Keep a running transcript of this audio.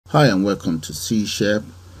Hi and welcome to C#.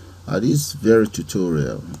 This very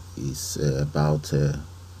tutorial is about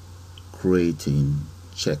creating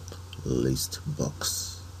checklist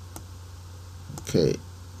box. Okay,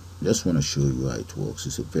 just want to show you how it works.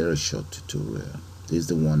 It's a very short tutorial. This is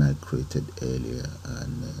the one I created earlier,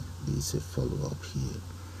 and this is a follow-up here.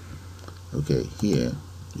 Okay, here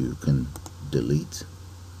you can delete.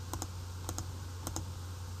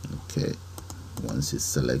 Okay, once it's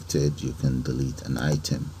selected, you can delete an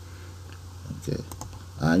item. Okay,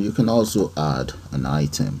 and you can also add an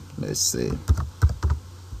item. Let's say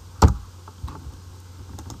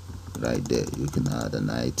right there, you can add an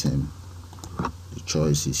item. The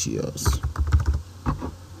choice is yours,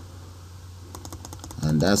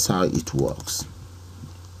 and that's how it works.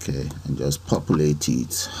 Okay, and just populate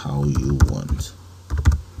it how you want.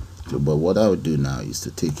 So, but what I would do now is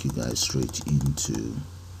to take you guys straight into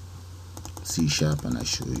C# and I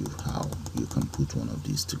show you how you can put one of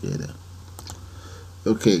these together.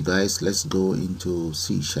 Okay guys, let's go into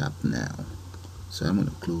C# now. So I'm going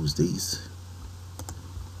to close this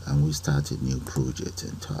and we start a new project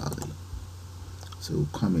entirely. So we'll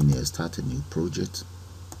come in here, start a new project.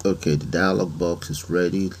 Okay, the dialog box is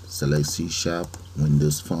ready. Select C#,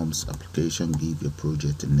 Windows Forms application, give your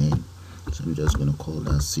project a name. So I'm just going to call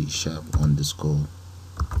that C# underscore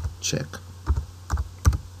check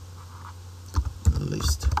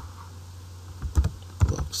list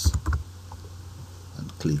box.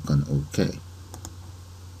 Click on OK.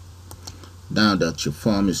 Now that your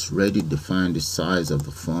form is ready, define the size of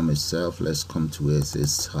the form itself. Let's come to where it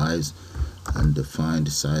says size and define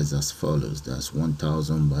the size as follows. That's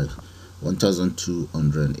 1000 by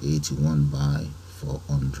 1281 by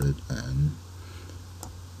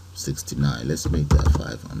 469. Let's make that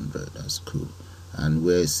 500. That's cool. And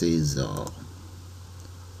where it says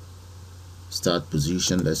start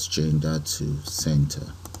position, let's change that to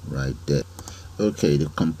center right there. Okay, the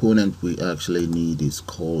component we actually need is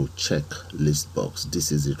called CheckListBox. This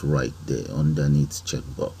is it right there underneath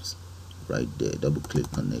checkbox right there. Double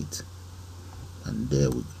click on it and there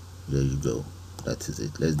you go. That is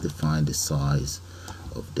it. Let's define the size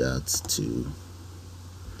of that to,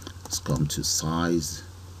 let's come to size.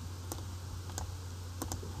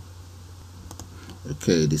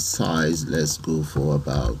 Okay, the size, let's go for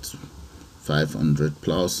about 500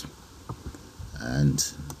 plus,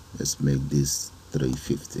 and let's make this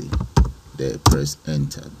 350. There, press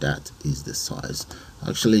enter. That is the size. I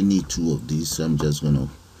actually need two of these, so I'm just gonna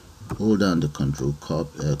hold down the control,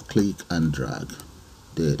 click and drag.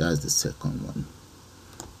 There, that's the second one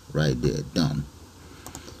right there. Done.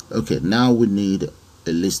 Okay, now we need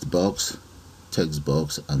a list box, text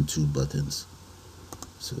box, and 2 buttons.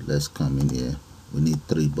 So let's come in here. We need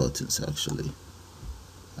 3 buttons actually,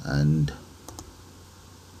 and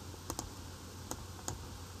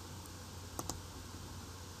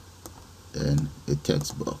then a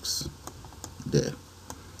text box there.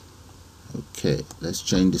 Okay, let's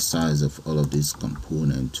change the size of all of these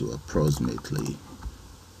components to approximately,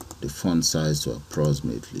 the font size to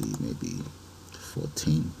approximately maybe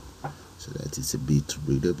 14, so that it's a bit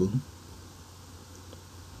readable.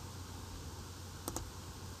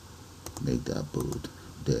 Make that bold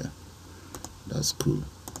there. That's cool.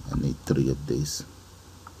 I need 3 of these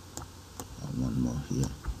and 1 more here.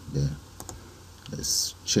 There.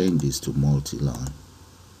 Let's change this to multi-line.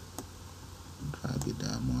 Drag it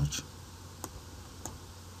that much.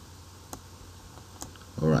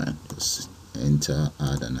 Alright, just enter,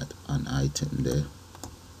 add an item there.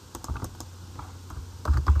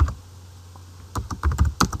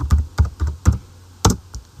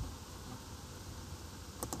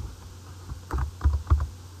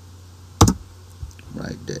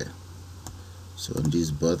 Right there. So on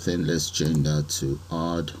this button, let's change that to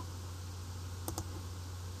add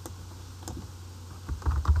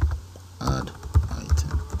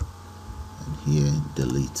item, and here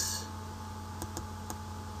delete.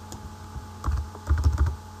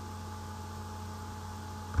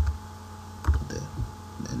 There.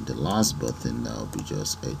 And the last button now will be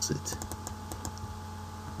just exit.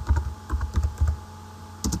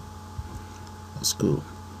 That's cool.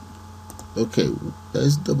 Okay,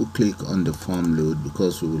 let's double click on the form load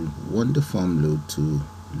because we will want the form load to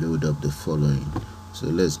load up the following. So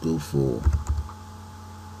let's go for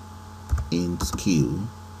int q.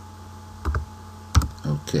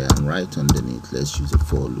 Okay, and right underneath, let's use a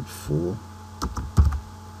for loop for.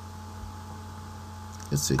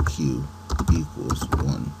 Let's say q equals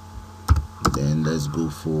 1. Then let's go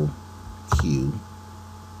for q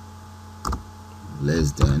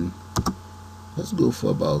less than, let's go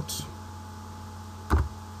for about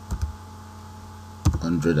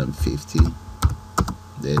 150.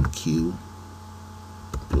 then Q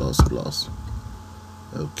plus plus.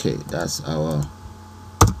 Okay, that's our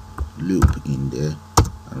loop in there.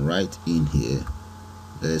 And right in here,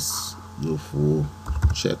 let's go for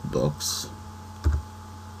checkbox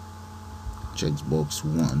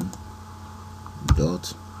 1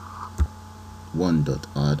 dot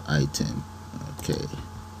add item. Okay,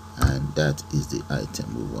 and that is the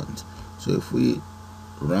item we want. So if we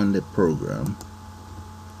run the program,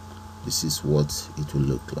 this is what it will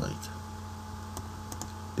look like.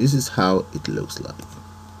 This is how it looks like.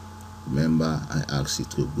 Remember, I asked it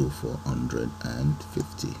to go for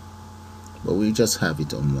 150, but we just have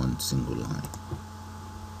it on one single line.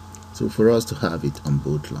 So for us to have it on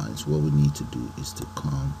both lines, what we need to do is to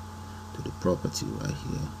come to the property right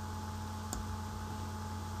here,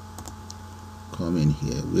 come in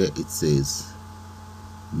here where it says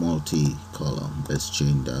multi-column. Let's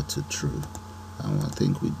change that to true, and I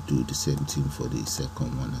think we do the same thing for the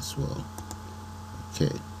second one as well.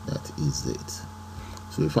 Okay, that is it.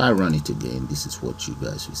 So if I run it again, this is what you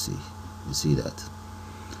guys will see. You see that?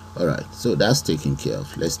 Alright, so that's taken care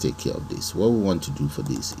of. Let's take care of this. What we want to do for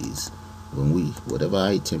this is, when whatever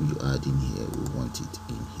item you add in here, we want it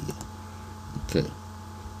in here. Okay,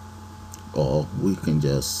 or we can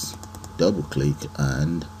just double click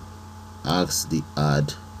and ask the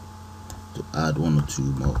add to add 1 or 2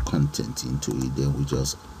 more content into it. Then we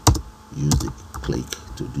just use the click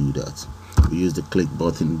to do that. We use the click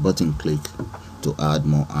button click to add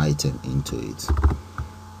more item into it.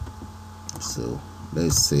 So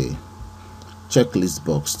let's say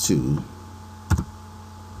CheckListBox 2,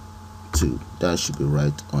 that should be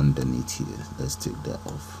right underneath here. Let's take that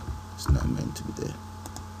off. It's not meant to be there.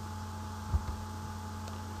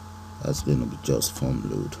 That's going to be just form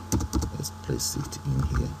load. Let's place it in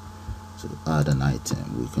here. So add an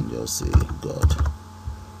item, we can just say God.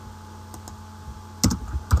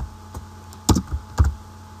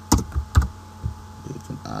 We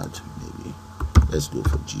can add, maybe let's go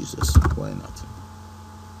for Jesus. Why not?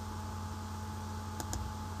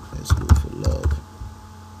 Let's go for love.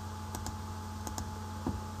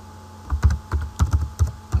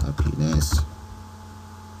 Happiness.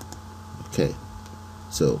 Okay,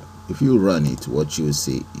 so if you run it, what you will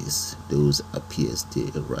see is those appears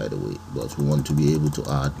there right away, but we want to be able to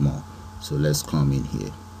add more. So let's come in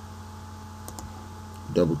here,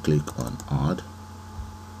 double click on add.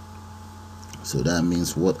 So that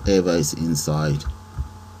means whatever is inside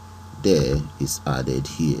there is added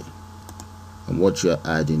here, and what you're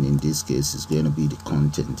adding in this case is going to be the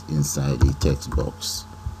content inside the text box.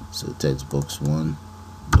 So textbox 1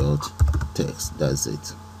 dot text, that's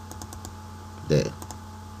it there.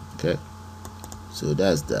 Okay, so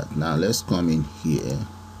that's that. Now let's come in here,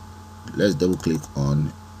 let's double click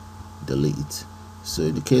on delete. So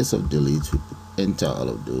in the case of delete, we enter all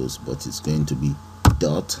of those, but it's going to be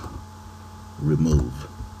dot remove.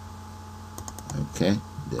 Okay,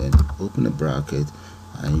 then open a bracket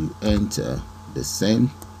and you enter the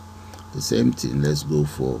same thing. Let's go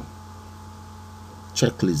for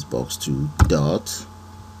CheckListBox 2 dot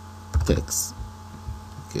text.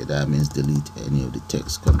 Okay, that means delete any of the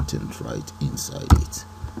text content right inside it.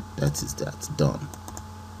 That is that done.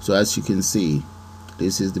 So as you can see,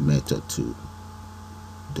 this is the method to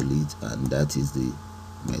delete, and that is the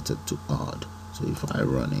method to add. So if I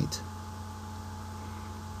run it,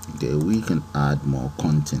 okay, we can add more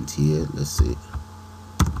content here. Let's say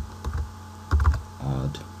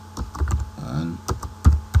add an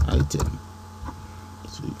item.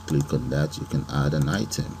 So you click on that, you can add an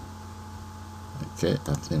item. Okay,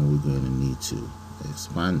 I think we're going to need to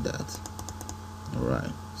expand that.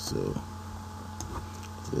 Alright, so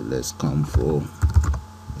let's come for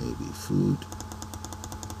maybe food.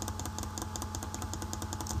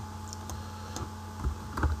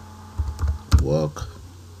 Work.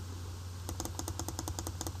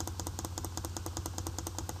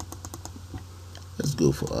 Let's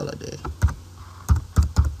go for holiday.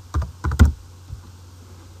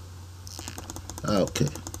 Okay,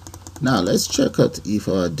 now let's check out if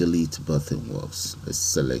our delete button works. Let's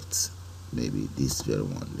select maybe this very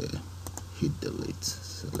one there, hit delete,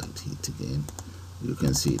 select hit again. You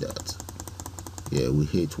can see that, yeah, we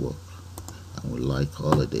hate work and we like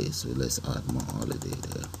holiday, so let's add more holiday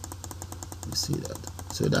there. You see that?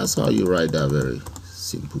 So that's how you write that very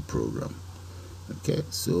simple program. Okay,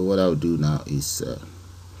 so what I'll do now is I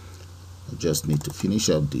just need to finish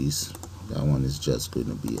up this. That one is just going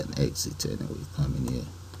to be an exit anyway. Come in here,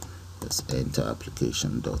 let's enter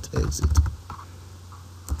application.exit.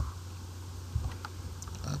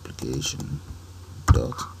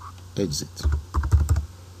 Application.exit.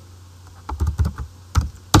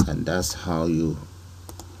 And that's how you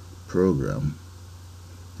program,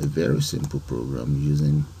 a very simple program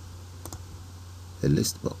using a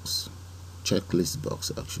list box,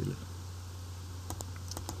 CheckListBox actually.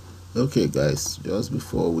 Okay guys, just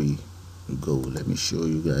before we go, let me show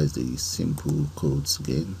you guys the simple codes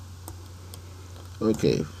again.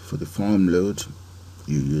 Okay, for the form load,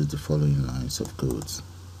 you use the following lines of codes.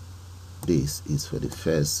 This is for the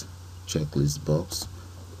first checklist box,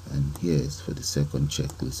 and here is for the second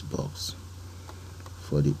checklist box.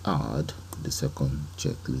 For the add, the second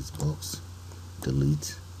checklist box,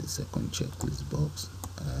 delete the second checklist box,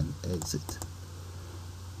 and exit.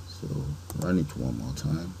 So run it one more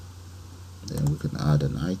time, then we can add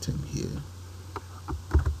an item here.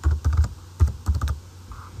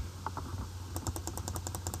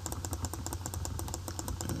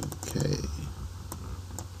 Okay.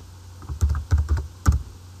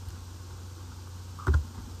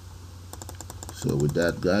 So with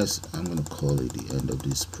that guys, I'm gonna call it the end of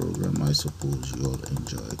this program. I suppose you all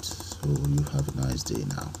enjoyed. So you have a nice day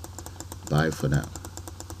now. Bye for now.